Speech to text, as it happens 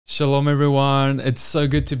Shalom, everyone. It's so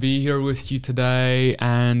good to be here with you today.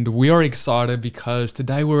 And we are excited because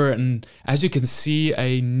today we're in, as you can see,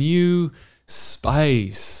 a new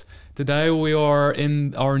space. Today we are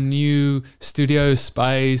in our new studio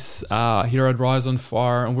space here at Rise on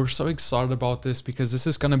Fire. And we're so excited about this because this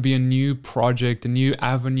is going to be a new project, a new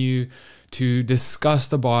avenue to discuss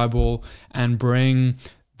the Bible and bring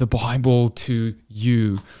the Bible to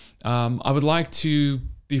you. I would like to,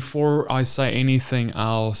 before I say anything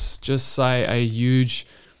else, just say a huge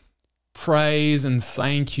praise and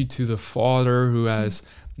thank you to the Father who has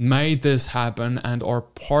made this happen and our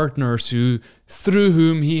partners through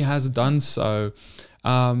whom He has done so.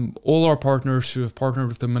 All our partners who have partnered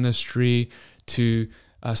with the ministry to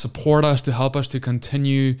support us, to help us to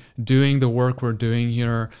continue doing the work we're doing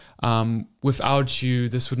here. Without you,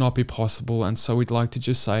 this would not be possible. And so we'd like to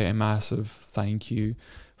just say a massive thank you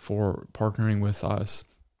for partnering with us.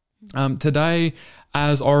 Today,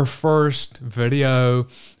 as our first video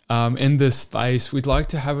in this space, we'd like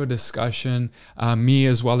to have a discussion, me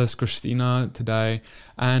as well as Christina today.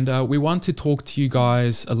 And we want to talk to you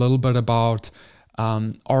guys a little bit about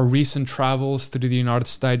our recent travels to the United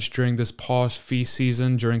States during this past feast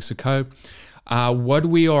season during Sukkot, what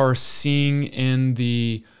we are seeing in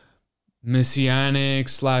the Messianic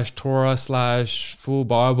 / Torah / full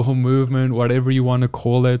Bible movement, whatever you want to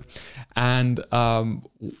call it, and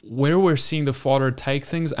where we're seeing the Father take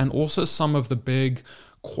things, and also some of the big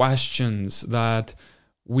questions that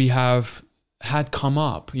we have had come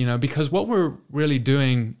up, because what we're really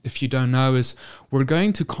doing, if you don't know, is we're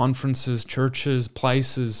going to conferences, churches,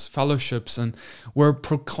 places, fellowships, and we're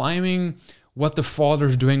proclaiming what the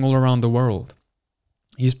Father's doing all around the world.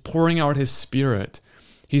 He's pouring out His Spirit.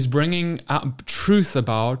 He's bringing truth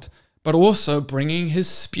about, but also bringing His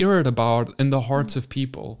Spirit about in the hearts of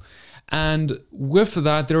people. And with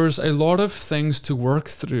that, there's a lot of things to work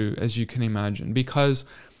through, as you can imagine, because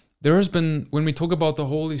there has been, when we talk about the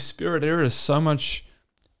Holy Spirit, there is so much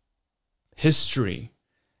history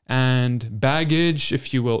and baggage,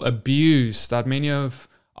 if you will, abuse that many of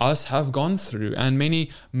us have gone through, and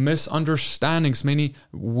many misunderstandings, many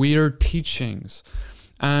weird teachings.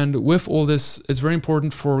 And with all this, it's very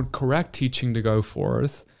important for correct teaching to go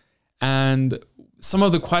forth. And some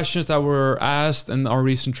of the questions that were asked in our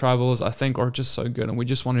recent travels, I think, are just so good. And we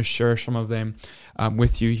just want to share some of them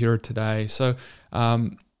with you here today. So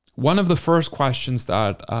one of the first questions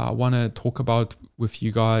that I want to talk about with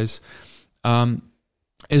you guys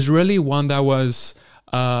is really one that was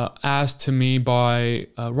asked to me by,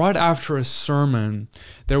 right after a sermon.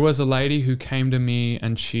 There was a lady who came to me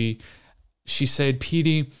and she said,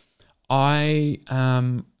 Petey,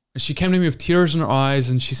 she came to me with tears in her eyes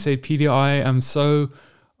and she said, Petey, I am so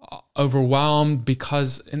overwhelmed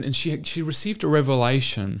because, and she received a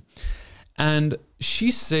revelation. And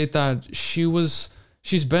she said that she's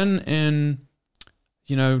been in,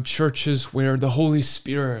 churches where the Holy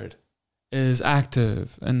Spirit is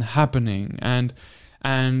active and happening and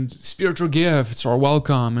spiritual gifts are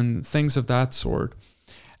welcome and things of that sort.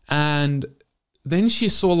 And then she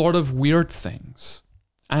saw a lot of weird things,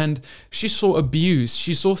 and she saw abuse.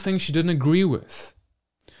 She saw things she didn't agree with.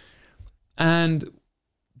 And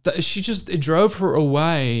it drove her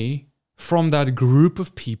away from that group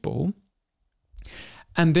of people.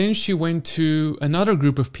 And then she went to another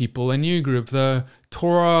group of people, a new group, the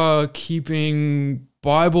Torah-keeping,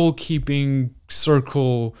 Bible-keeping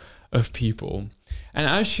circle of people. And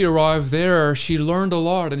as she arrived there, she learned a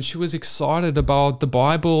lot and she was excited about the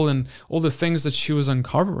Bible and all the things that she was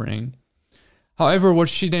uncovering. However, what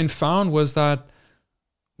she then found was that,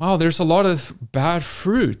 wow, there's a lot of bad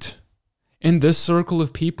fruit in this circle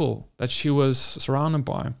of people that she was surrounded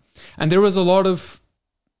by. And there was a lot of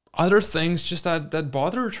other things just that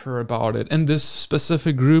bothered her about it in this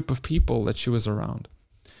specific group of people that she was around.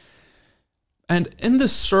 And in the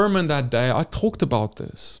sermon that day, I talked about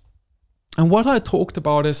this. And what I talked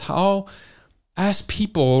about is how, as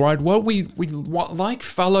people, right, what we like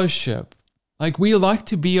fellowship, like we like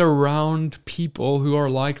to be around people who are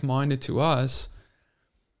like-minded to us.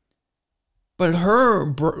 But her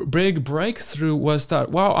big breakthrough was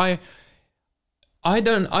that, wow,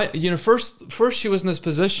 first she was in this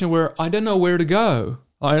position where I didn't know where to go.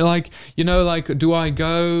 Do I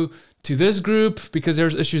go to this group because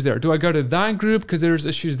there's issues there? Do I go to that group because there's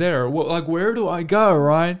issues there? Well, where do I go,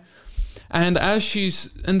 right? And as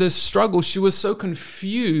she's in this struggle, she was so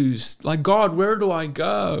confused. Like, God, where do I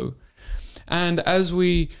go? And as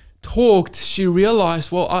we talked, she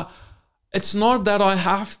realized, it's not that I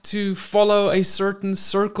have to follow a certain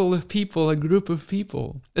circle of people, a group of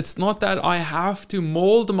people. It's not that I have to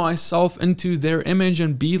mold myself into their image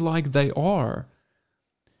and be like they are.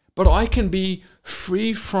 but I can be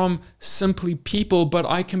free from simply people, but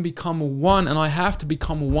I can become one, and I have to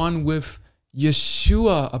become one with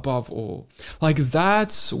Yeshua above all. Like,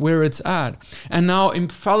 that's where it's at. And now in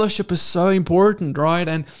fellowship is so important, right?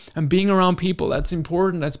 And being around people, that's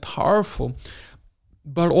important, that's powerful.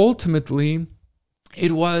 But ultimately,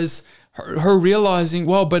 it was her realizing,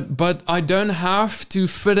 well, but I don't have to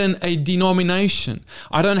fit in a denomination.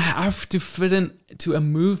 I don't have to fit into a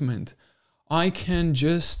movement. I can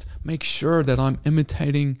just make sure that I'm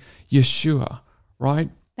imitating Yeshua, right?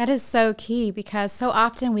 That is so key, because so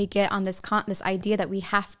often we get on this idea that we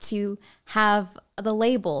have to have the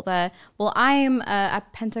label, I am a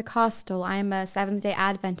Pentecostal, I am a Seventh-day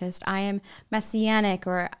Adventist, I am Messianic,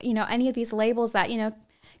 or, any of these labels that,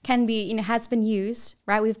 can be, has been used,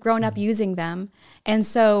 right? We've grown up using them. And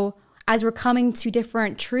so as we're coming to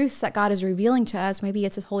different truths that God is revealing to us, maybe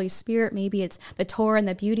it's His Holy Spirit, maybe it's the Torah and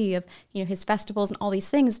the beauty of, His festivals and all these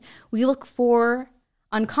things, we look for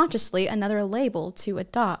unconsciously another label to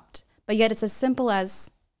adopt. But yet it's as simple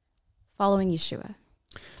as following Yeshua.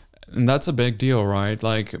 And that's a big deal, right?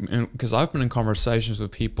 Like, because I've been in conversations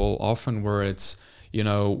with people often where it's,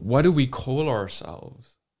 what do we call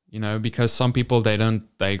ourselves? Because some people, they don't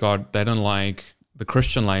like the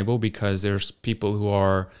Christian label, because there's people who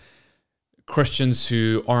are Christians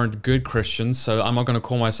who aren't good Christians. So I'm not going to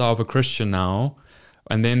call myself a Christian now.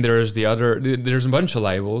 And then there's a bunch of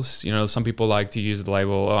labels. Some people like to use the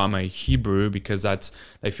label, I'm a Hebrew, because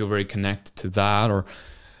they feel very connected to that, or,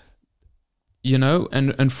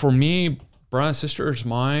 and for me, brothers and sisters,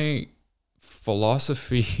 my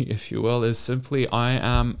philosophy, if you will, is simply, I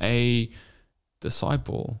am a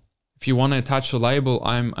disciple. If you want to attach a label,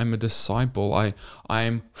 I'm a disciple.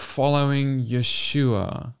 I'm following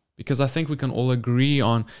Yeshua, because I think we can all agree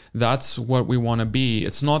on that's what we want to be.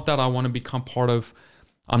 It's not that I want to become part of,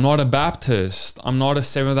 I'm not a Baptist, I'm not a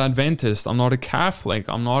Seventh Adventist, I'm not a Catholic,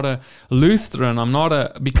 I'm not a Lutheran,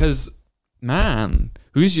 because, man,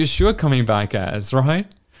 who's Yeshua coming back as,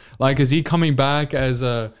 right? Like, is he coming back as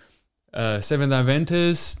a Seventh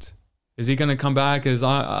Adventist? Is he going to come back as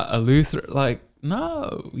a Lutheran? Like,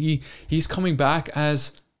 no, he's coming back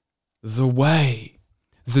as the way,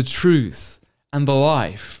 the truth, and the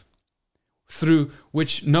life, through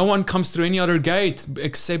which no one comes through any other gate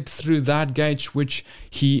except through that gate which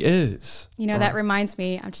he is. Right? That reminds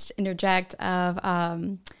me, I'll just interject, of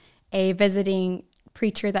a visiting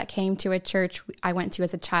preacher that came to a church I went to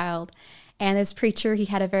as a child. And this preacher, he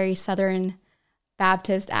had a very Southern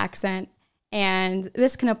Baptist accent. And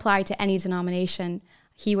this can apply to any denomination.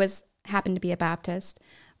 He happened to be a Baptist.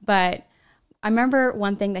 But I remember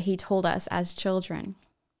one thing that he told us as children.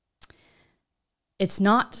 It's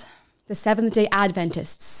not the Seventh-day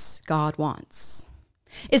Adventists God wants.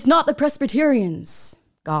 It's not the Presbyterians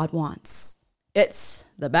God wants. It's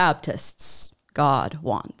the Baptists God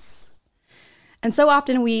wants. And so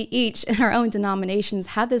often we each in our own denominations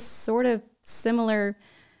have this sort of similar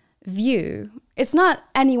view. It's not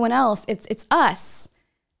anyone else, it's us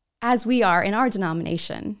as we are in our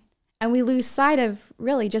denomination. And we lose sight of,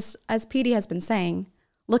 really, just as Petey has been saying,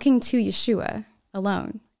 looking to Yeshua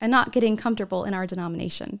alone and not getting comfortable in our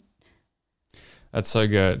denomination. That's so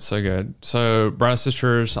good, so good. So, brothers and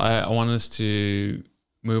sisters, I want us to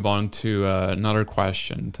move on to another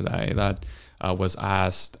question today that was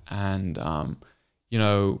asked. And,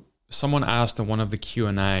 someone asked in one of the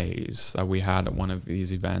Q&As that we had at one of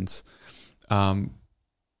these events,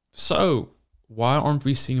 so why aren't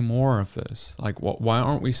we seeing more of this? Like, why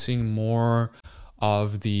aren't we seeing more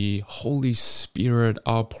of the Holy Spirit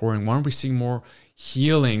outpouring? Why aren't we seeing more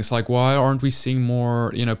healings? Like, why aren't we seeing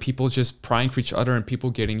more, people just praying for each other and people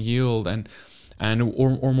getting healed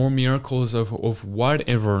or more miracles of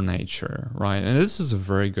whatever nature, right? And this is a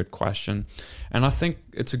very good question. And I think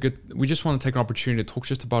we just want to take an opportunity to talk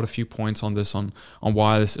just about a few points on this, on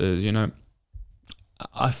why this is.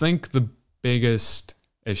 I think the biggest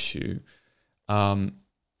issue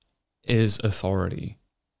is authority.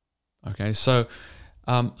 Okay, so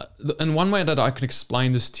and one way that I can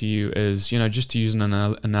explain this to you is, just to use an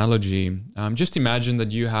analogy, just imagine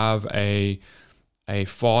that you have a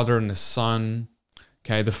father and a son.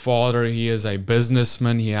 Okay, the father, he is a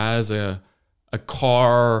businessman. He has a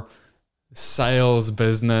car sales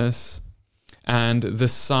business, and the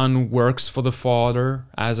son works for the father,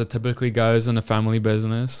 as it typically goes in a family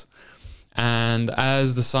business. And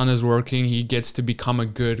as the son is working, he gets to become a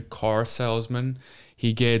good car salesman.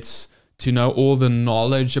 He gets to know all the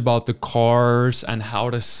knowledge about the cars and how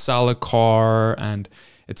to sell a car, and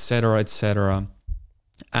et cetera, et cetera.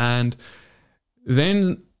 And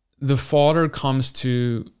then the father comes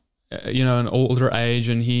to an older age,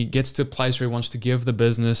 and he gets to a place where he wants to give the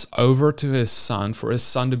business over to his son, for his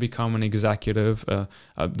son to become an executive,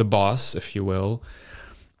 the boss, if you will.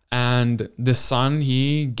 And the son,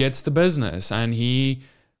 he gets the business and he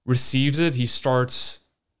receives it. He starts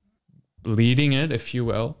leading it, if you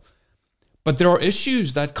will. But there are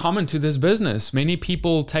issues that come into this business. Many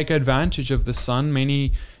people take advantage of the son.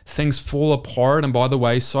 Many things fall apart. And by the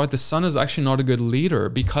wayside, the son is actually not a good leader,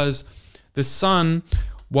 because the son,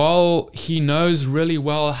 while he knows really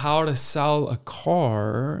well how to sell a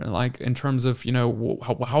car, like in terms of,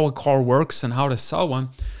 how a car works and how to sell one,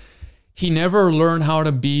 he never learned how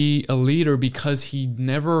to be a leader because he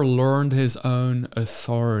never learned his own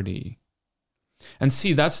authority. And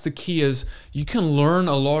see, that's the key, is you can learn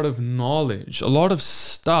a lot of knowledge, a lot of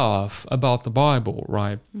stuff about the Bible,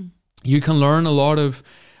 right? You can learn a lot of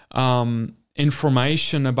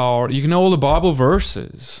information about, you can know all the Bible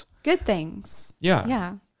verses. Good things. Yeah.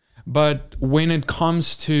 Yeah. But when it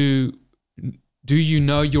comes to, do you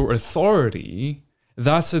know your authority,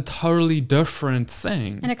 that's a totally different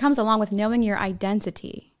thing. And it comes along with knowing your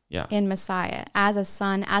identity in Messiah as a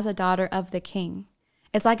son, as a daughter of the king.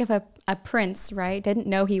 It's like if a prince, right, didn't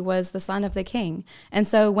know he was the son of the king, and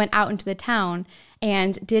so went out into the town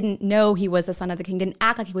and didn't know he was the son of the king, didn't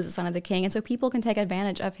act like he was the son of the king. And so people can take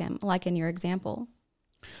advantage of him, like in your example.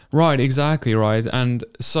 Right, exactly, right. And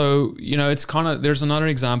so, it's kind of, there's another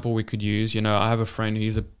example we could use. I have a friend,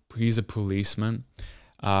 he's a policeman,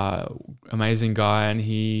 amazing guy, and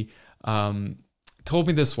he told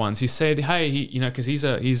me this once. He said, hey, because he's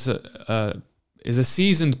a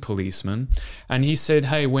seasoned policeman, and he said,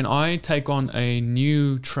 hey, when I take on a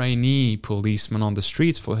new trainee policeman on the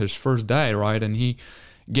streets for his first day, right, and he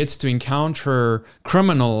gets to encounter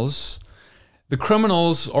criminals, the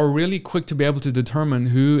criminals are really quick to be able to determine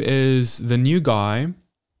who is the new guy,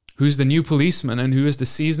 who's the new policeman, and who is the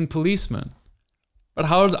seasoned policeman. But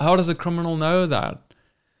how does a criminal know that?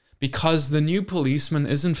 Because the new policeman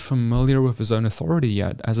isn't familiar with his own authority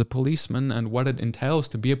yet as a policeman and what it entails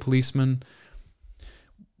to be a policeman.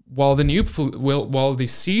 While the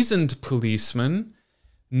seasoned policeman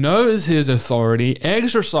knows his authority,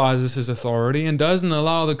 exercises his authority, and doesn't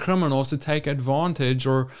allow the criminals to take advantage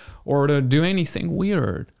or to do anything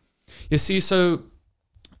weird. You see, so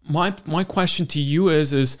my question to you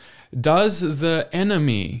is does the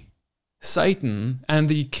enemy, Satan, and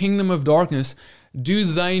the kingdom of darkness, do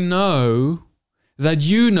they know that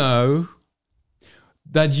you know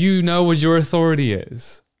what your authority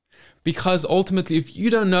is? Because ultimately, if you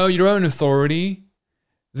don't know your own authority,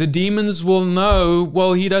 the demons will know,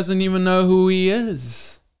 well, he doesn't even know who he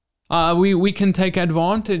is. We can take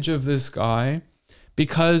advantage of this guy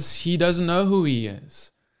because he doesn't know who he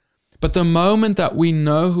is. But the moment that we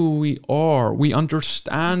know who we are, we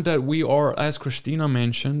understand that we are, as Christina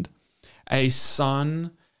mentioned, a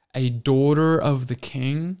son, a daughter of the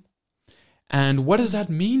king. And what does that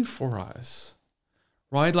mean for us?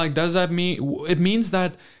 Right? Like, does that mean, it means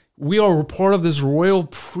that we are part of this royal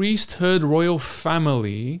priesthood, royal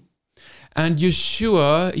family. And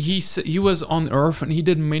Yeshua, he was on earth and he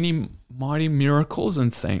did many mighty miracles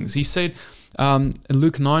and things. He said in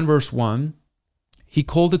Luke 9 verse 1, he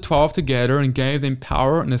called the 12 together and gave them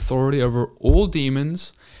power and authority over all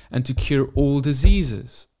demons and to cure all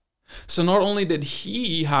diseases. So not only did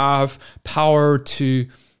he have power to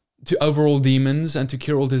over all demons and to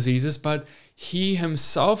cure all diseases, but he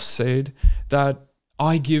himself said that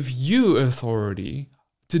I give you authority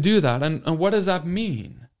to do that. And what does that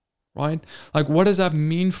mean? Right? Like, what does that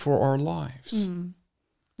mean for our lives?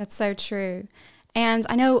 That's so true. And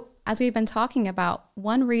I know, as we've been talking about,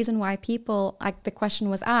 one reason why people, like the question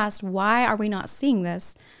was asked, why are we not seeing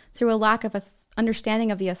this? Through a lack of understanding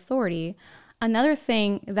of the authority. Another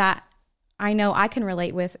thing that I know I can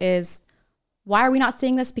relate with is, why are we not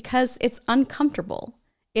seeing this? Because it's uncomfortable.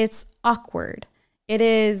 It's awkward. It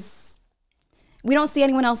is... We don't see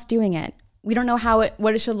anyone else doing it. We don't know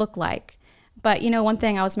what it should look like. But, one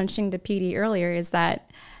thing I was mentioning to PD earlier is that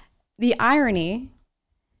the irony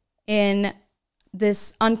in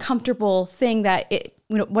this uncomfortable thing that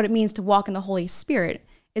what it means to walk in the Holy Spirit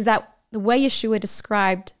is that the way Yeshua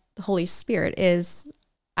described the Holy Spirit is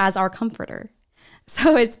as our comforter.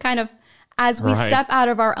 So it's kind of, as we step out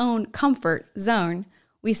of our own comfort zone,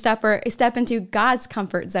 we step into God's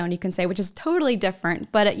comfort zone, you can say, which is totally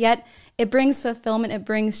different, but yet it brings fulfillment, it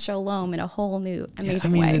brings shalom in a whole new,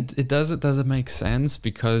 amazing way. It doesn't make sense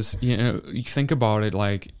because, you think about it,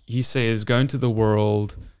 like he says, go into the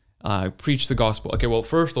world, preach the gospel. Okay, well,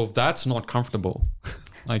 first off, that's not comfortable.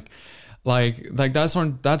 like that's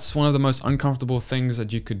one of the most uncomfortable things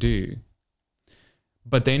that you could do.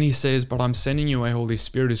 But then he says, but I'm sending you a Holy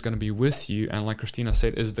Spirit who's going to be with you. And like Christina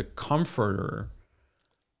said, is the comforter.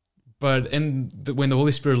 But when the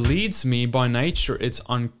Holy Spirit leads me, by nature, it's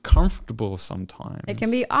uncomfortable sometimes. It can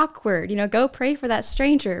be awkward. Go pray for that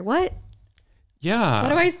stranger. What? Yeah. What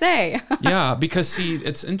do I say? Yeah, because see,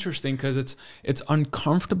 it's interesting because it's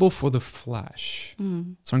uncomfortable for the flesh.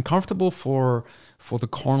 It's uncomfortable for the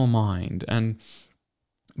carnal mind,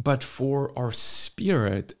 but for our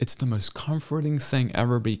spirit, it's the most comforting thing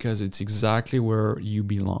ever because it's exactly where you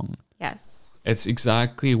belong. Yes. It's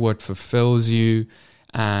exactly what fulfills you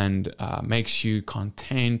and makes you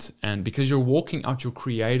content, and because you're walking out your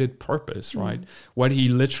created purpose, right? What he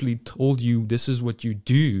literally told you, this is what you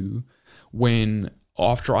do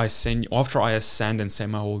after I ascend and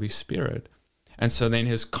send my Holy Spirit. And so then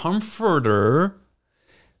his comforter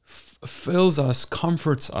fills us,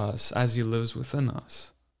 comforts us as he lives within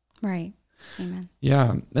us. Right. Amen.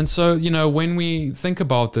 Yeah. And so, when we think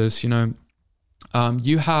about this,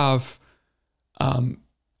 you have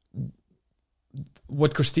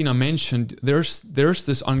what Christina mentioned, there's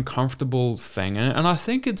this uncomfortable thing. And I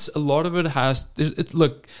think it's a lot of it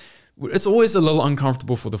it's always a little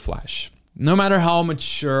uncomfortable for the flesh, no matter how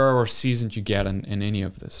mature or seasoned you get in any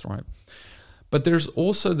of this, right? But there's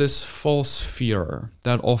also this false fear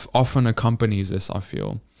that often accompanies this, I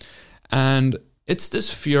feel. And it's this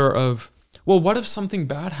fear of, well, what if something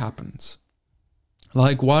bad happens?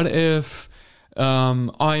 Like, what if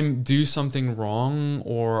I do something wrong,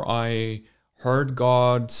 or I hurt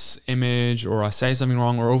God's image, or I say something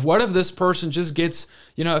wrong, or what if this person just gets,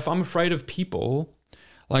 if I'm afraid of people,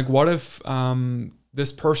 like what if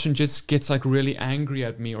this person just gets like really angry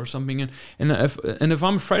at me or something, and if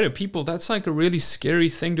I'm afraid of people, that's like a really scary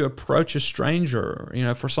thing to approach a stranger,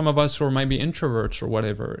 for some of us who are maybe introverts or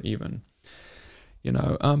whatever even,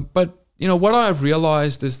 but what I've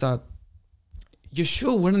realized is that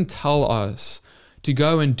Yeshua wouldn't tell us to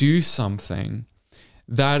go and do something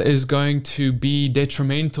that is going to be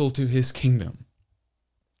detrimental to his kingdom.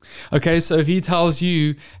 Okay, so if he tells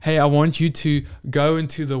you, hey, I want you to go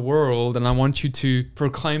into the world and I want you to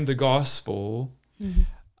proclaim the gospel,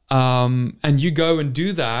 and you go and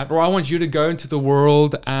do that, or I want you to go into the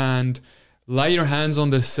world and lay your hands on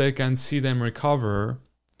the sick and see them recover,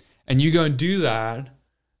 and you go and do that,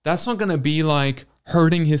 that's not going to be like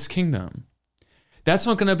hurting his kingdom. That's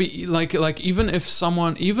not going to be like even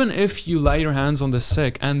if you lay your hands on the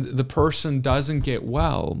sick and the person doesn't get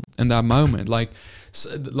well in that moment, like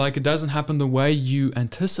it doesn't happen the way you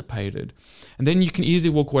anticipated, and then you can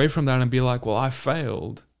easily walk away from that and be like, well, I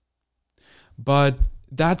failed. But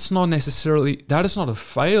that is not a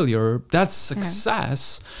failure. That's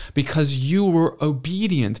success, because you were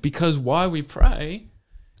obedient. Because why we pray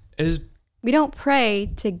is, we don't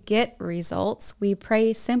pray to get results. We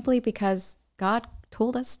pray simply because God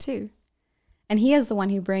told us to. And he is the one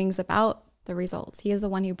who brings about the results. He is the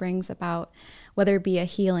one who brings about, whether it be a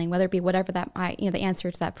healing, whether it be whatever that might, the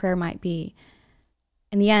answer to that prayer might be.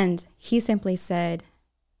 In the end, he simply said,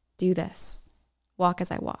 do this. Walk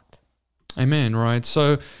as I walked. Amen, right?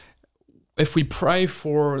 So if we pray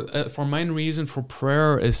for main reason for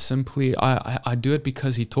prayer is simply, I do it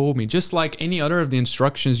because he told me. Just like any other of the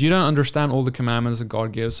instructions, you don't understand all the commandments that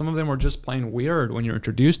God gives. Some of them are just plain weird when you're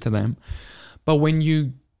introduced to them. But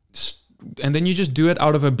and then you just do it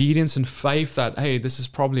out of obedience and faith that, hey, this is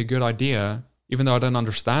probably a good idea, even though I don't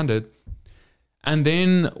understand it. And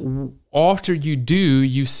then after you do,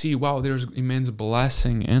 you see, wow, there's immense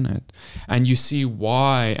blessing in it. And you see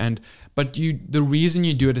why. But the reason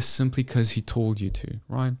you do it is simply because he told you to,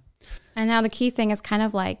 right? And now the key thing is kind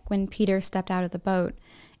of like when Peter stepped out of the boat.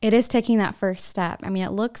 It is taking that first step. I mean,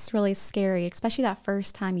 it looks really scary, especially that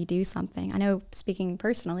first time you do something. I know, speaking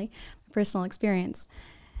personally, personal experience,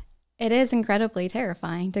 it is incredibly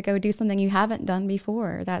terrifying to go do something you haven't done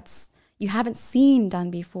before, you haven't seen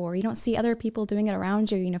done before. You don't see other people doing it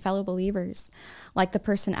around you, fellow believers. Like the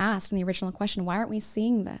person asked in the original question, why aren't we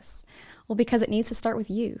seeing this? Well, because it needs to start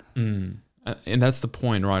with you. And that's the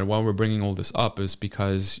point, right? Why we're bringing all this up is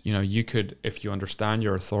because, you could, if you understand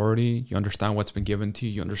your authority, you understand what's been given to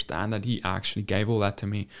you, you understand that he actually gave all that to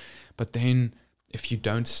me. But then if you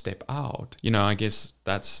don't step out, I guess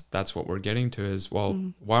that's what we're getting to is,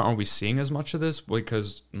 well, why aren't we seeing as much of this?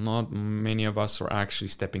 Because not many of us are actually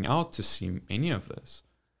stepping out to see any of this.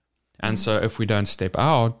 And so if we don't step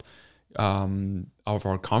out of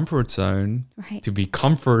our comfort zone, right, to be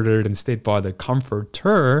comforted instead by the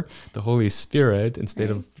comforter, the Holy Spirit, instead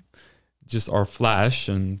right, of just our flesh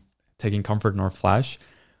and taking comfort in our flesh,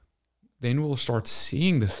 then we'll start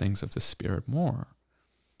seeing the things of the Spirit more.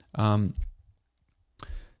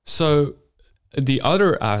 So the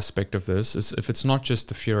other aspect of this is, if it's not just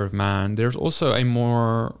the fear of man, there's also a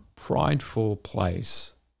more prideful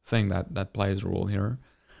thing that plays a role here.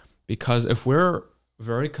 Because if we're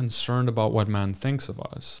very concerned about what man thinks of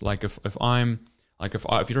us, like if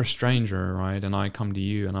you're a stranger, right, and I come to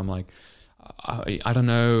you and I'm like, I don't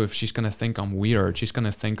know if she's gonna think I'm weird. She's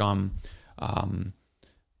gonna think I'm a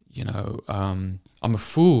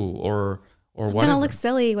fool or I'm whatever. gonna look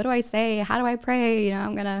silly. What do I say? How do I pray?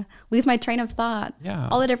 I'm gonna lose my train of thought. Yeah.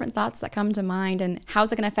 All the different thoughts that come to mind, and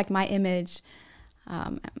how's it gonna affect my image?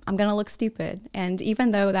 I'm gonna look stupid. And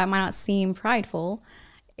even though that might not seem prideful,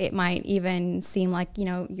 it might even seem like,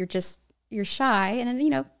 you're shy.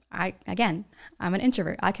 And I'm an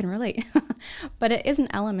introvert. I can relate. But it has an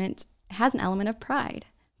element of pride,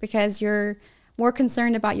 because you're more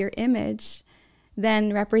concerned about your image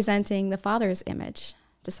than representing the Father's image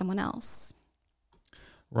to someone else.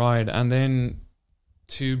 Right. And then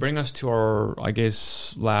to bring us to our, I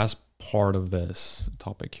guess, last part of this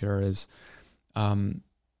topic here is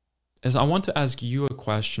I want to ask you a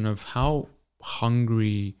question of how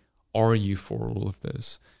hungry are you for all of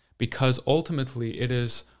this? Because ultimately it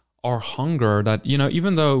is our hunger that,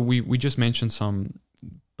 even though we just mentioned some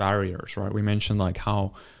barriers, right? We mentioned like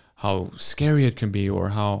how scary it can be, or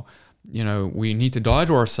how, we need to die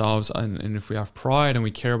to ourselves. And if we have pride and we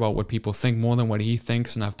care about what people think more than what he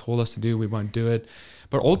thinks and have told us to do, we won't do it.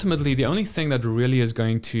 But ultimately, the only thing that really is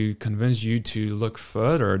going to convince you to look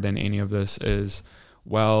further than any of this is,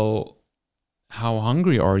 well, how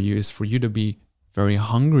hungry are you? Is for you to be very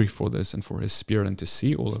hungry for this and for his Spirit and to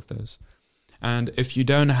see all of this. And if you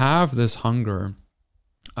don't have this hunger,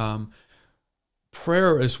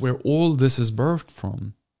 prayer is where all this is birthed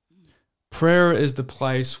from. Prayer is the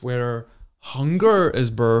place where hunger is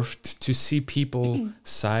birthed to see people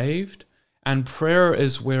saved, and prayer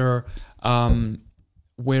is where our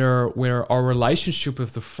relationship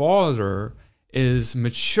with the Father is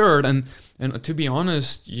matured. And to be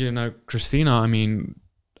honest, Christina,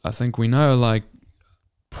 I think we know, like,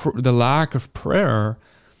 the lack of prayer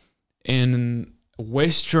in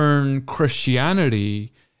Western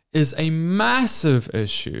Christianity is a massive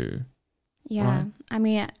issue. Yeah.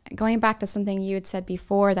 Right? Going back to something you had said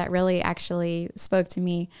before that really actually spoke to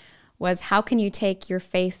me was, how can you take your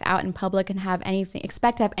faith out in public and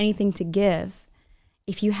expect to have anything to give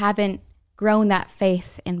if you haven't grown that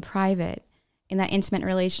faith in private, in that intimate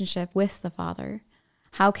relationship with the Father?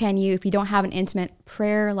 How can you, if you don't have an intimate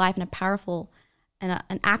prayer life and a powerful and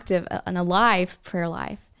an active and alive prayer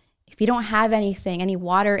life, if you don't have any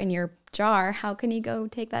water in your jar, how can you go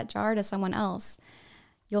take that jar to someone else?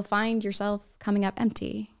 You'll find yourself coming up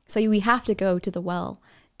empty. So we have to go to the well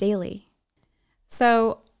daily.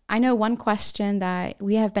 So I know one question that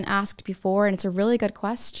we have been asked before, and it's a really good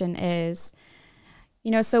question, is,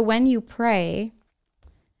 so when you pray,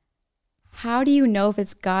 how do you know if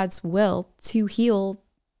it's God's will to heal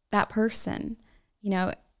that person?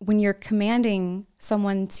 When you're commanding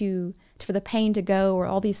someone for the pain to go, or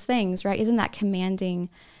all these things, right? Isn't that commanding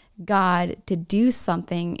God to do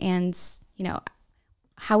something? And,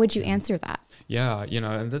 how would you answer that? Yeah,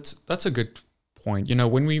 and that's a good point.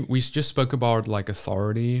 When we just spoke about like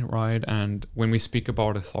authority, right? And when we speak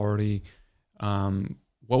about authority,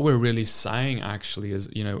 what we're really saying actually is,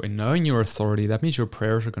 in knowing your authority, that means your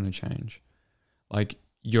prayers are going to change. Like,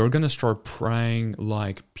 you're going to start praying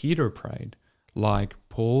like Peter prayed, like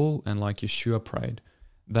Paul and like Yeshua prayed.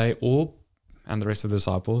 They all, and the rest of the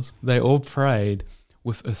disciples, they all prayed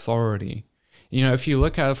with authority. If you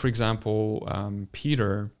look at, for example,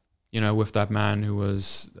 Peter, with that man who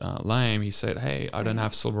was lame, he said, hey, I don't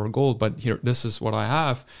have silver or gold, but here, this is what I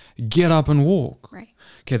have. Get up and walk. Right.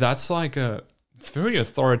 Okay, that's like it's very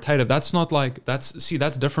authoritative. That's not like, that's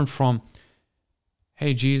different from,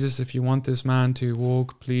 hey, Jesus, if you want this man to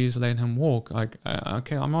walk, please let him walk. Like,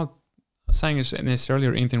 okay, I'm not saying it's necessarily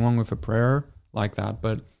anything wrong with a prayer like that,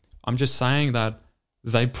 but I'm just saying that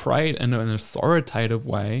they prayed in an authoritative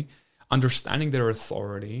way, understanding their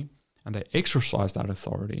authority, and they exercise that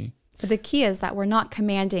authority. But the key is that we're not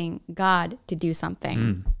commanding God to do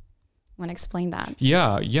something. I want to explain that.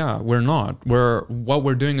 Yeah, we're not. What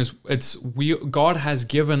we're doing is God has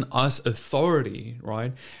given us authority,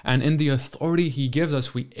 right? And in the authority he gives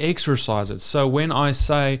us, we exercise it. So when I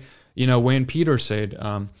say, when Peter said,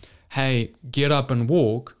 hey, get up and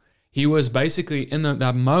walk, he was basically in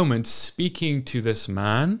that moment speaking to this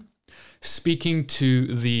man, speaking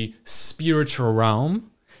to the spiritual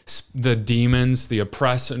realm, the demons, the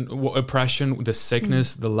oppression, the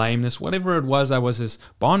sickness, the lameness, whatever it was that was his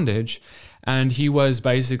bondage. And he was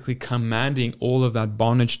basically commanding all of that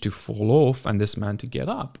bondage to fall off and this man to get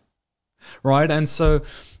up. Right? And so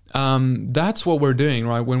that's what we're doing,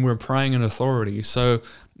 right? When we're praying in authority. So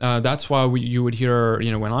that's why you would hear,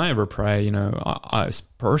 when I ever pray, I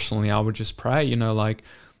personally, I would just pray, like,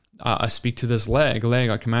 I speak to this leg,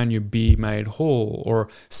 I command you be made whole, or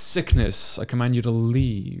sickness, I command you to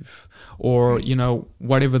leave, or,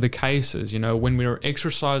 whatever the case is, when we're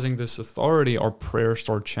exercising this authority, our prayers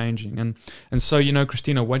start changing. And so,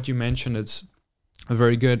 Christina, what you mentioned is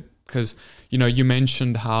very good, because, you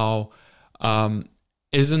mentioned how,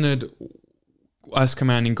 isn't it us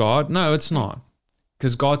commanding God? No, it's not,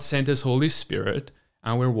 because God sent his Holy Spirit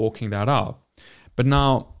and we're walking that out. But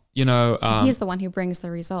now, he's the one who brings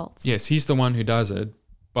the results. Yes, he's the one who does it,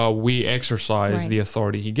 but we exercise the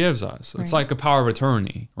authority he gives us. It's like a power of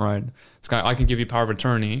attorney, right? I can give you power of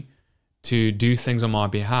attorney to do things on my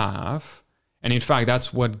behalf. And in fact,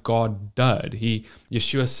 that's what God did.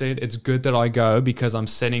 Yeshua said, it's good that I go because I'm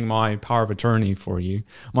sending my power of attorney for you,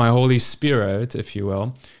 my Holy Spirit, if you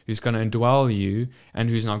will, who's going to indwell you and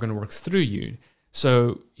who's not going to work through you.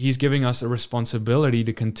 So he's giving us a responsibility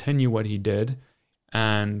to continue what he did.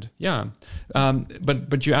 And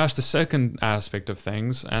but you asked the second aspect of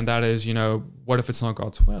things, and that is, what if it's not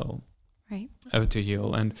God's will, right, to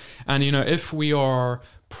heal? And if we are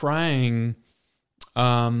praying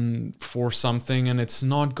for something and it's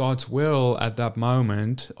not God's will at that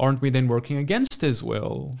moment, aren't we then working against his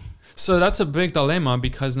will? So that's a big dilemma,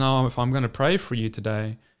 because now if I'm going to pray for you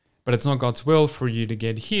today, but it's not God's will for you to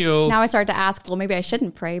get healed, now I start to ask, well, maybe I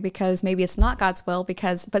shouldn't pray because maybe it's not God's will.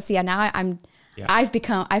 I've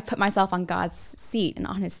put myself on God's seat and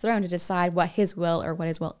on his throne to decide what his will or what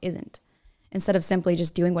his will isn't, instead of simply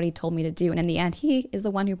just doing what he told me to do. And in the end, he is the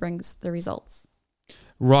one who brings the results.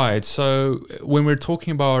 Right. So when we're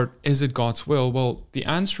talking about, is it God's will? Well, the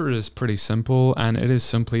answer is pretty simple. And it is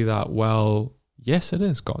simply that, well, yes, it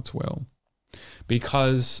is God's will.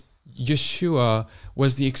 Because Yeshua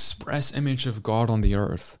was the express image of God on the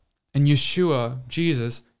earth. And Yeshua,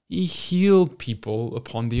 Jesus, he healed people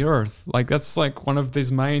upon the earth. That's one of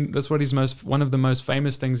one of the most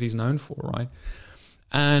famous things he's known for, right?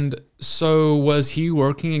 And so was he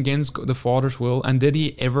working against the Father's will? And did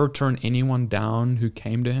he ever turn anyone down who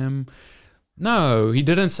came to him? No, he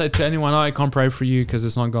didn't say to anyone, I can't pray for you because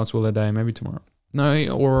it's not God's will today, maybe tomorrow.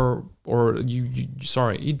 No,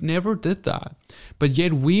 sorry, he never did that. But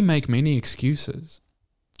yet we make many excuses.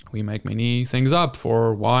 We make many things up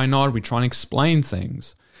for why not. We try and explain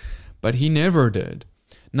things. But he never did.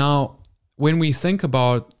 Now, when we think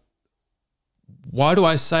about, why do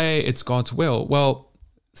I say it's God's will? Well,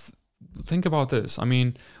 think about this. I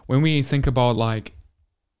mean, when we think about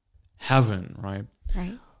heaven, right?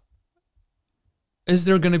 Right. Is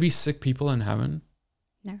there going to be sick people in heaven?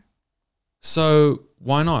 No. So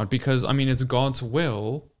why not? Because, it's God's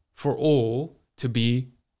will for all to be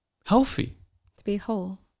healthy. To be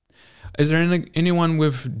whole. Is there anyone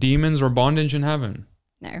with demons or bondage in heaven?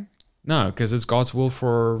 No. No, because it's God's will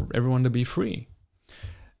for everyone to be free.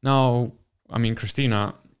 Now,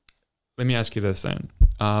 Christina, let me ask you this then.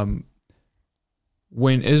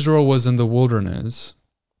 When Israel was in the wilderness,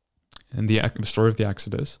 in the story of the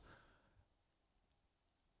Exodus,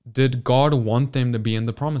 did God want them to be in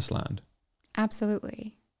the promised land?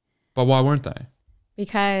 Absolutely. But why weren't they?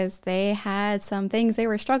 Because they had some things they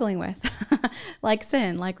were struggling with, like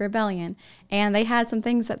sin, like rebellion. And they had some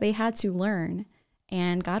things that they had to learn.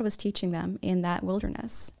 And God was teaching them in that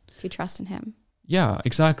wilderness to trust in him. Yeah,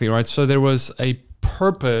 exactly, right? So there was a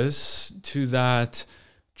purpose to that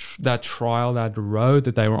trial, that road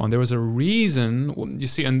that they were on. There was a reason, you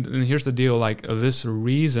see, and here's the deal, this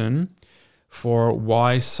reason for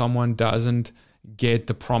why someone doesn't get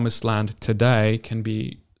the promised land today can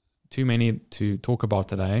be too many to talk about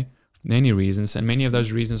today. Many reasons, and many of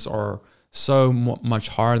those reasons are so much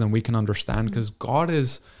higher than we can understand, because God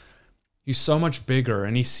he's so much bigger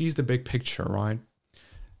and he sees the big picture, right?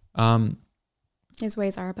 His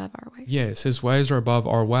ways are above our ways. Yes, his ways are above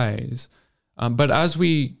our ways. But as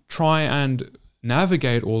we try and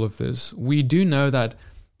navigate all of this, we do know that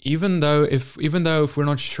even though if we're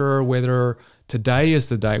not sure whether today is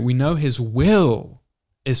the day, we know his will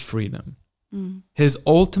is freedom. His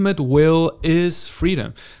ultimate will is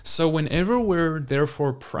freedom. So whenever we're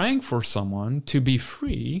therefore praying for someone to be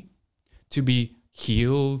free, to be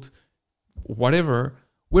healed, whatever,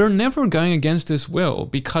 we're never going against his will,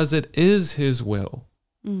 because it is his will.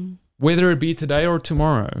 Whether it be today or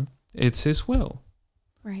tomorrow, it's his will.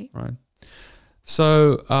 Right.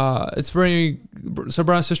 So brothers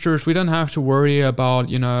and sisters, we don't have to worry about,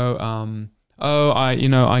 oh,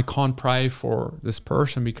 I can't pray for this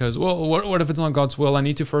person because, well, what if it's not God's will? I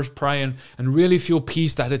need to first pray and really feel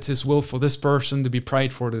peace that it's his will for this person to be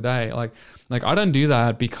prayed for today. Like I don't do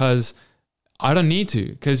that because I don't need to,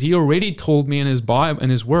 because he already told me in his Bible,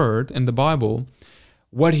 in his word, in the Bible,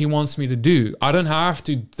 what he wants me to do. I don't have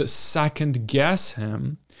to second guess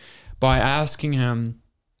him by asking him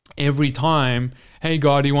every time, hey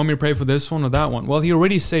God, do you want me to pray for this one or that one? Well, he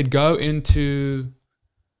already said go into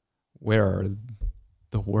where?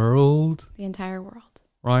 The world? The entire world.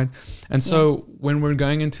 Right? And so when we're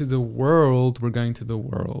going into the world, we're going to the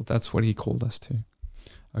world. That's what he called us to.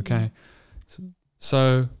 Okay.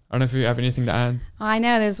 So I don't know if you have anything to add. I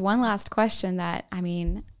know there's one last question that,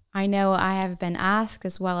 I know I have been asked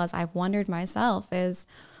as well as I've wondered myself is,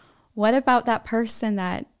 what about that person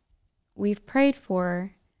that we've prayed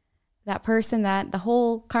for, that person that the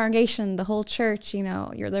whole congregation, the whole church,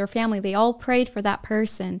 their family, they all prayed for that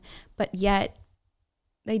person, but yet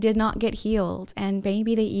they did not get healed and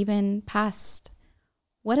maybe they even passed.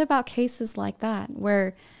 What about cases like that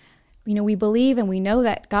where, we believe and we know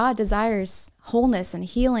that God desires wholeness and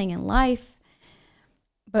healing and life,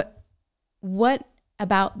 but what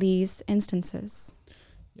about these instances?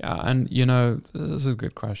 Yeah, and this is a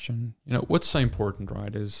good question. What's so important,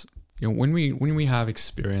 right, is when we have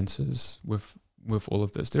experiences with all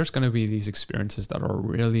of this, there's going to be these experiences that are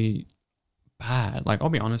really bad. Like, I'll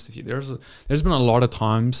be honest with you, there's been a lot of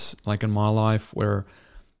times, like in my life, where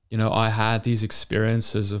I had these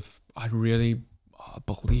experiences of I really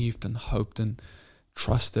believed and hoped and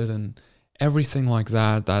trusted and everything like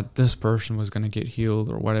that this person was going to get healed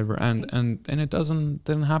or whatever, and it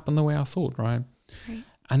didn't happen the way I thought, right?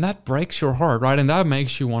 And that breaks your heart, right? And that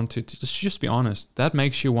makes you want to just be honest, that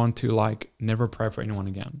makes you want to never pray for anyone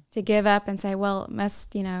again, to give up and say, well, it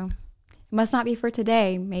must not be for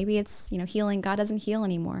today. Maybe it's healing. God doesn't heal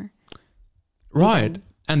anymore, right?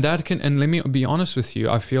 And let me be honest with you,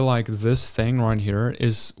 I feel like this thing right here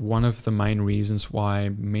is one of the main reasons why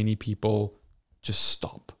many people just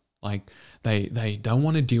stop. Like they don't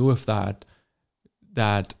want to deal with that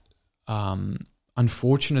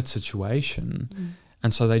unfortunate situation.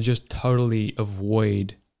 And so they just totally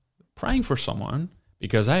avoid praying for someone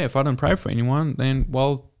because, hey, if I don't pray for anyone, then,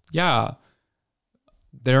 well, yeah,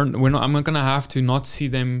 I'm not going to have to not see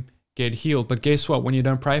them get healed. But guess what? When you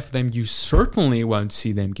don't pray for them, you certainly won't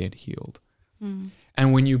see them get healed.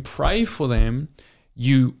 And when you pray for them,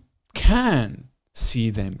 you can see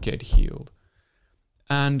them get healed.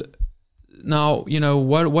 And now,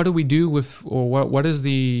 what do we do with, or what is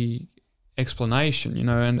the explanation,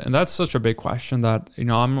 and that's such a big question that, we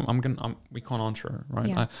can't answer, right?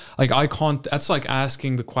 Yeah. I can't, that's like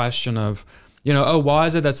asking the question of, why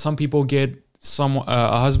is it that some people get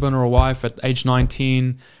a husband or a wife at age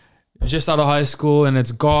 19, just out of high school, and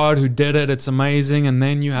it's God who did it, it's amazing. And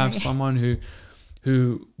then you have someone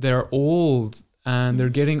who they're old and they're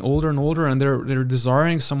getting older and older and they're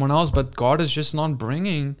desiring someone else, but God is just not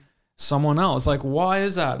bringing someone else. Like, why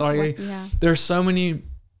is that? There's so many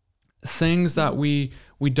things that we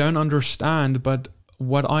don't understand, but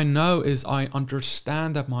what I know is I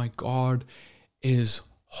understand that my God is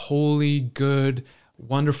holy, good,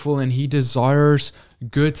 wonderful, and he desires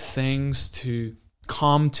good things to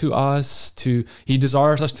come to us. He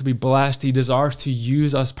desires us to be blessed. He desires to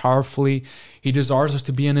use us powerfully. He desires us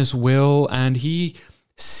to be in his will, and he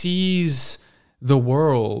sees the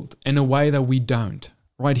world in a way that we don't,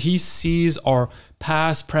 right? He sees our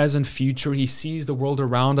past, present, future. He sees the world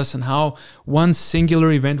around us and how one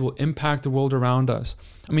singular event will impact the world around us.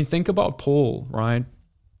 I mean, think about Paul, right?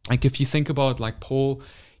 Like, if you think about Paul,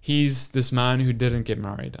 he's this man who didn't get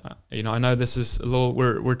married. I know this is a little,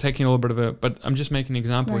 we're taking a little bit of a, but I'm just making an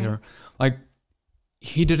example here. Like,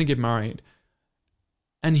 he didn't get married.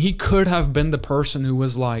 And he could have been the person who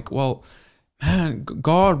was like, well, man,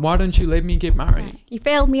 God, why don't you let me get married? Right. You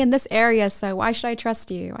failed me in this area, so why should I trust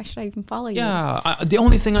you? Why should I even follow you? Yeah, the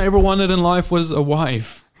only thing I ever wanted in life was a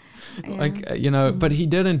wife. But he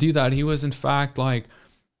didn't do that. He was in fact like,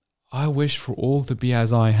 I wish for all to be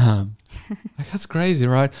as I am. That's crazy,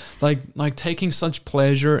 right? Like taking such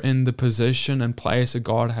pleasure in the position and place that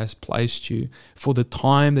God has placed you for the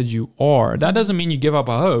time that you are. That doesn't mean you give up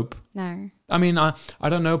hope. No. I mean, I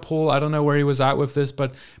don't know Paul. I don't know where he was at with this,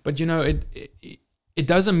 but it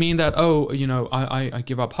doesn't mean that, I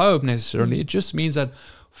give up hope necessarily. It just means that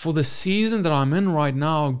for the season that I'm in right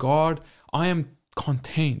now, God, I am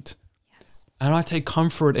content. Yes. And I take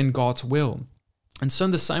comfort in God's will. And so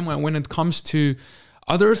in the same way, when it comes to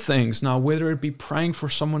other things, now, whether it be praying for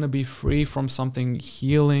someone to be free from something,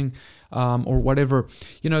 healing, or whatever,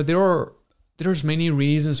 there's many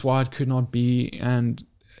reasons why it could not be. And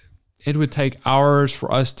it would take hours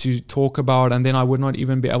for us to talk about, and then I would not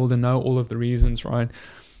even be able to know all of the reasons, right?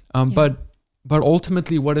 But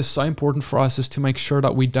ultimately, what is so important for us is to make sure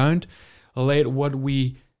that we don't let what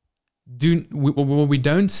we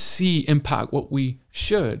don't see impact what we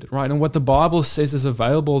should, right? And what the Bible says is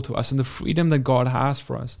available to us, and the freedom that God has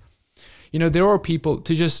for us. There are people,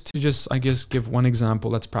 to just I guess give one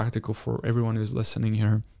example that's practical for everyone who's listening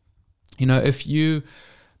here. If you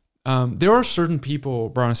there are certain people,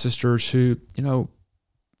 brothers and sisters, who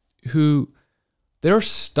they're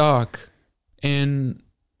stuck in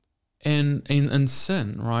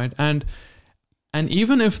sin, right? And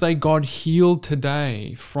even if they got healed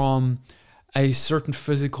today from a certain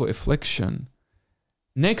physical affliction,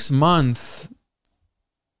 next month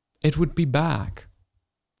it would be back,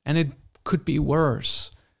 and it could be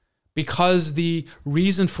worse, because the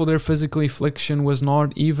reason for their physical affliction was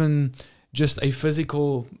not even just a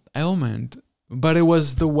physical ailment, but it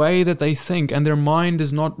was the way that they think, and their mind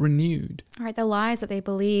is not renewed. All right, the lies that they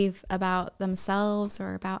believe about themselves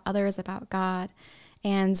or about others, about God.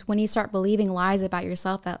 And when you start believing lies about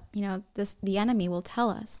yourself, that the enemy will tell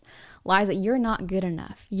us lies that you're not good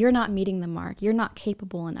enough, you're not meeting the mark, you're not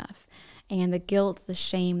capable enough. And the guilt, the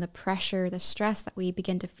shame, the pressure, the stress that we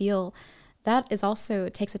begin to feel, that is also,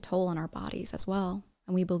 it takes a toll on our bodies as well.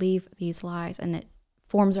 And we believe these lies, and it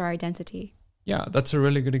forms our identity. Yeah, that's a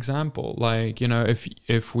really good example. Like,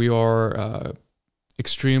 if we are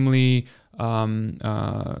extremely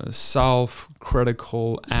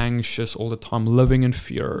self-critical, anxious all the time, living in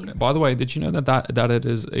fear. Yeah. By the way, did you know that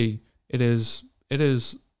it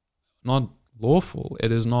is not lawful?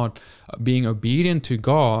 It is not being obedient to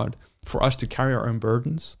God for us to carry our own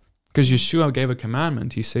burdens, because Yeshua gave a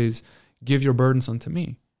commandment. He says, "Give your burdens unto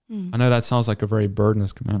me." I know that sounds like a very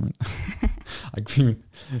burdenous commandment.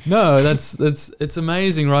 No, it's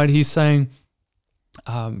amazing, right? He's saying,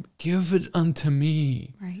 give it unto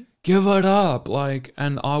me. Right. Give it up,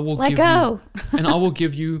 and I will let go. And I will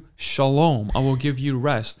give you shalom. I will give you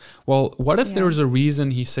rest. Well, what if there's a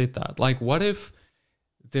reason he said that? Like, what if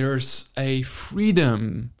there's a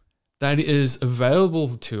freedom that is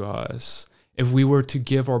available to us if we were to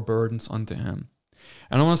give our burdens unto him?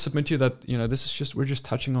 And I want to submit to you that, this is we're just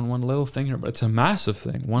touching on one little thing here, but it's a massive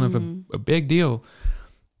thing, one of a big deal.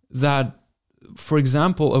 That, for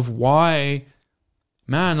example, of why,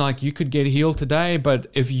 man, you could get healed today, but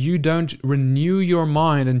if you don't renew your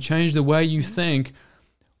mind and change the way you think,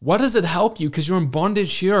 what does it help you? Because you're in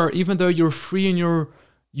bondage here, even though you're free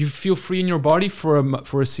you feel free in your body for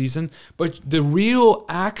a season, but the real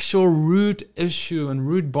actual root issue and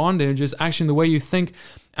root bondage is actually in the way you think.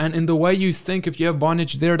 And in the way you think, if you have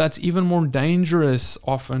bondage there, that's even more dangerous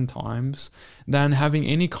oftentimes than having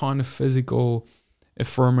any kind of physical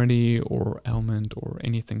infirmity or ailment or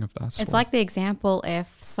anything of that sort. It's like the example,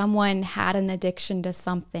 if someone had an addiction to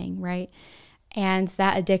something, right? And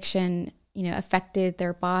that addiction, affected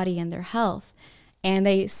their body and their health, and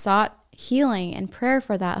they sought healing and prayer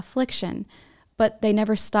for that affliction, but they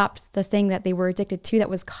never stopped the thing that they were addicted to that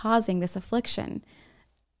was causing this affliction.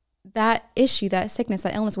 That issue, that sickness,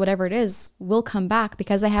 that illness, whatever it is, will come back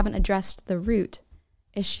because they haven't addressed the root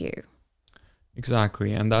issue.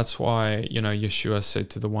 Exactly. And that's why, Yeshua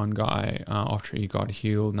said to the one guy after he got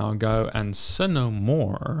healed, now go and sin no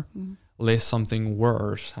more, lest something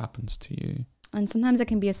worse happens to you. And sometimes it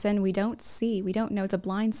can be a sin we don't see. We don't know. It's a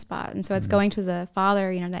blind spot. And so it's going to the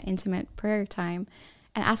Father, that intimate prayer time,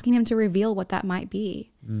 and asking him to reveal what that might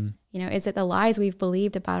be. Is it the lies we've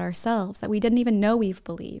believed about ourselves that we didn't even know we've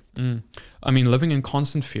believed? I mean, living in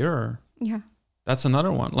constant fear. Yeah. That's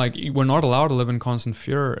another one. We're not allowed to live in constant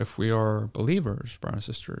fear if we are believers, brothers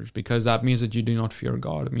and sisters, because that means that you do not fear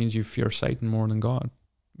God. It means you fear Satan more than God.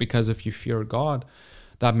 Because if you fear God,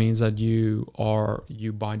 that means that you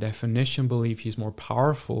by definition believe he's more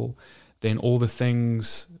powerful than all the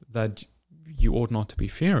things that you ought not to be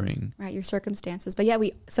fearing. Right, your circumstances. But yeah,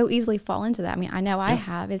 we so easily fall into that. I mean, I know I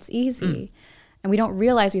have. It's easy. And we don't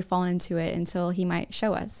realize we've fallen into it until he might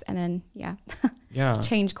show us. And then,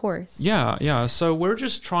 change course. Yeah. So we're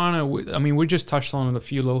just we just touched on a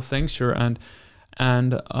few little things here. And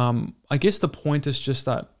I guess the point is just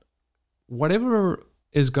that whatever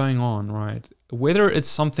is going on, right? Whether it's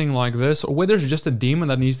something like this, or whether it's just a demon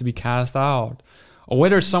that needs to be cast out, or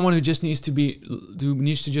whether it's someone who just needs to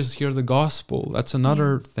just hear the gospel. That's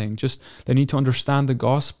another thing. Just they need to understand the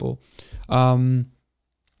gospel, or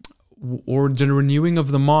the renewing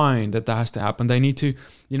of the mind that has to happen. They need to,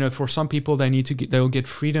 for some people, they'll get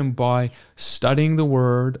freedom by studying the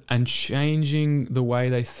word and changing the way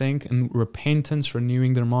they think, and repentance,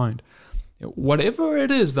 renewing their mind. Whatever it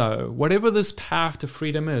is, though, whatever this path to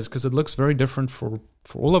freedom is, because it looks very different for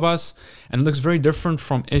for all of us, and it looks very different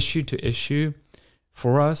from issue to issue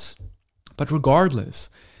for us. But regardless,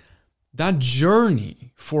 that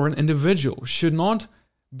journey for an individual should not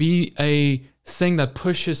be a thing that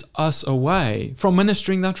pushes us away from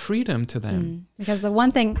ministering that freedom to them. Because the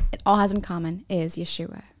one thing it all has in common is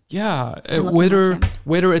Yeshua. Yeah, And looking like him.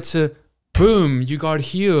 whether it's a boom, you got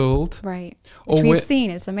healed. Right. Or Which we've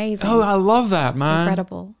seen. It's amazing. Oh, I love that, It's man.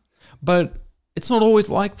 incredible. But it's not always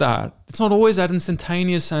like that. It's not always that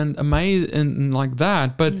instantaneous and amazing and like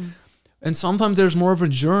that. But and sometimes there's more of a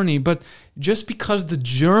journey. But just because the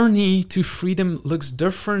journey to freedom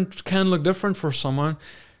can look different for someone,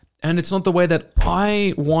 and it's not the way that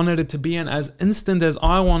I wanted it to be and as instant as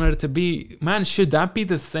I wanted it to be, man, should that be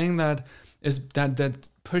the thing that is that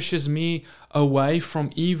pushes me away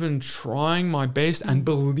from even trying my best and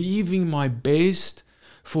believing my best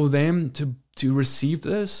for them to receive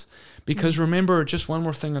this? Because remember, just one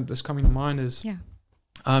more thing that's coming to mind is,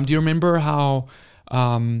 do you remember how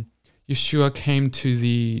Yeshua came to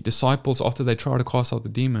the disciples after they tried to cast out the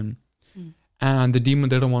demon, and the demon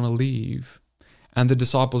didn't want to leave, and the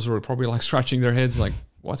disciples were probably like scratching their heads like,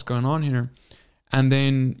 what's going on here? And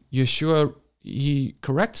then Yeshua, he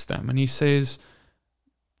corrects them and he says,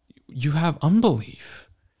 you have unbelief,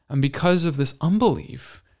 and because of this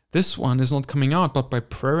unbelief, this one is not coming out but by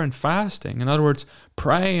prayer and fasting. In other words,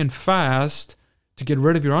 pray and fast to get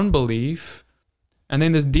rid of your unbelief, and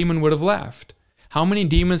then this demon would have left. How many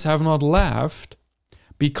demons have not left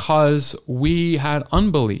because we had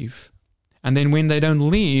unbelief? And then when they don't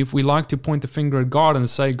leave, we like to point the finger at God and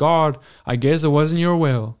say, God, I guess it wasn't your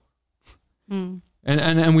will. And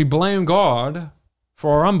we blame God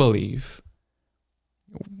for our unbelief.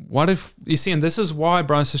 What if, you see, and this is why,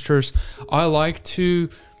 brothers and sisters, I like to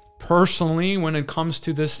personally, when it comes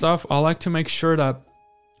to this stuff, I like to make sure that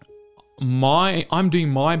I'm doing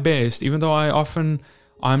my best, even though I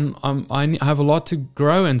have a lot to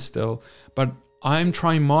grow in still, but I'm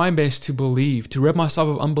trying my best to believe, to rid myself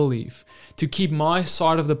of unbelief, to keep my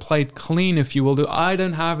side of the plate clean, if you will. I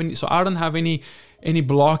don't have any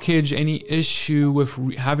blockage, any issue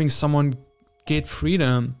with having someone get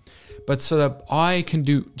freedom, but so that I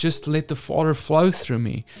can just let the Father flow through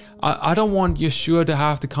me. I don't want Yeshua to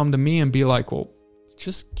have to come to me and be like, well,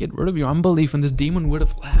 just get rid of your unbelief and this demon would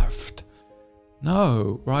have left.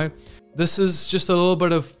 No, right? This is just a little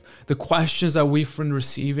bit of the questions that we've been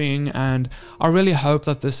receiving, and I really hope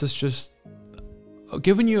that this is just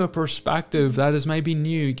giving you a perspective that is maybe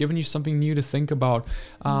new, giving you something new to think about.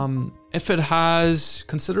 If it has,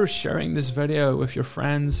 consider sharing this video with your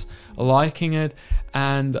friends, liking it,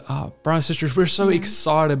 and brothers and sisters, we're so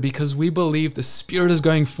excited because we believe the Spirit is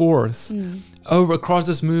going forth over across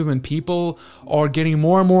this movement. People are getting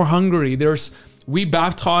more and more hungry. We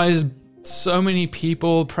baptized so many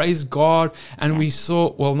people, praise God, and we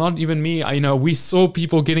saw, well, not even me, we saw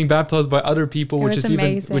people getting baptized by other people, which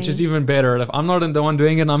is even better. If I'm not the one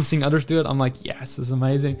doing it and I'm seeing others do it, I'm like, yes, this is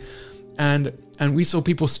amazing. And we saw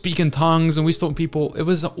people speak in tongues, and we saw people, it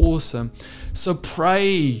was awesome. So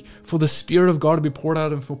pray for the Spirit of God to be poured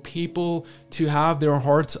out and for people to have their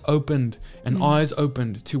hearts opened and eyes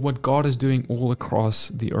opened to what God is doing all across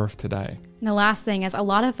the earth today. And the last thing is, a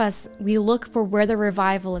lot of us, we look for where the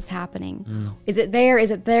revival is happening. Is it there? Is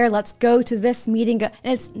it there? Let's go to this meeting. And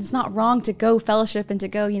it's not wrong to go fellowship and to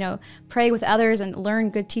go, pray with others and learn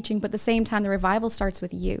good teaching. But at the same time, the revival starts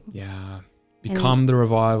with you. Yeah. Become the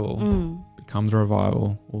revival. Become the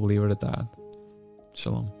revival. We'll leave it at that.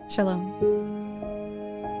 Shalom. Shalom.